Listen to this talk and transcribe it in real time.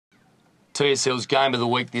TSL's game of the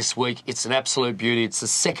week this week. It's an absolute beauty. It's the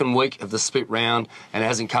second week of the split round and it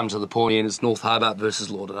hasn't come to the point yet. It's North Hobart versus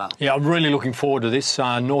Lauderdale. Yeah, I'm really looking forward to this.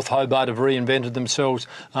 North Hobart have reinvented themselves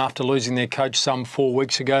after losing their coach some 4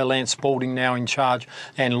 weeks ago. Lance Spalding now in charge,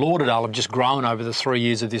 and Lauderdale have just grown over the 3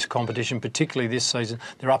 years of this competition, particularly this season.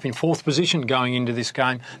 They're up in 4th position going into this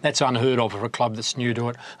game. That's unheard of for a club that's new to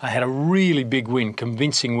it. They had a really big win,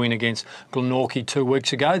 convincing win against Glenorchy 2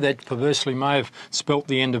 weeks ago. That perversely may have spelt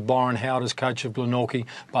the end of Byron Howard as coach of Glenorchy,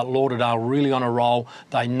 but Lauderdale really on a roll.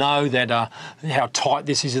 They know that how tight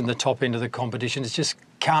this is in the top end of the competition. It's just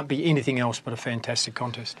can't be anything else but a fantastic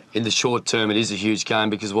contest. In the short term, it is a huge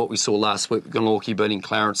game because what we saw last week with Glenorchy beating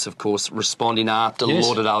Clarence, of course, responding after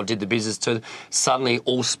Lauderdale did the business to them. Suddenly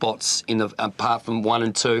all spots, apart from 1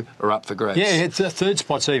 and 2, are up for grabs. Yeah, it's the third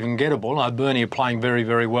spot's even gettable. Burnie are playing very,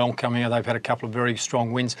 very well coming out. They've had a couple of very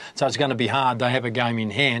strong wins, so it's going to be hard. They have a game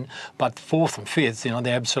in hand, but 4th and 5th,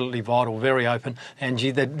 they're absolutely vital, very open. And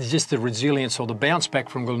just the resilience or the bounce back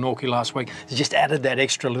from Glenorchy last week has just added that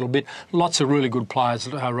extra little bit. Lots of really good players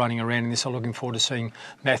running around in this. I'm looking forward to seeing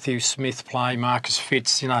Matthew Smith play, Marcus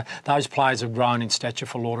Fitz. Those players have grown in stature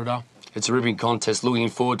for Lauderdale. It's a ripping contest. Looking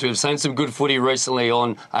forward to it. We've seen some good footy recently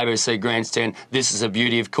on ABC Grandstand. This is a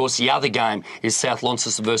beauty. Of course, the other game is South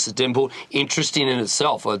Launceston versus Devonport. Interesting in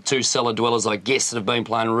itself. 2 cellar dwellers, I guess, that have been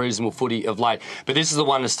playing reasonable footy of late. But this is the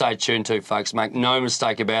one to stay tuned to, folks. Make no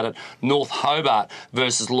mistake about it. North Hobart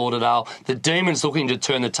versus Lauderdale. The Demons looking to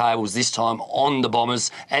turn the tables this time on the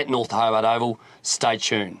Bombers at North Hobart Oval. Stay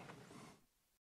tuned.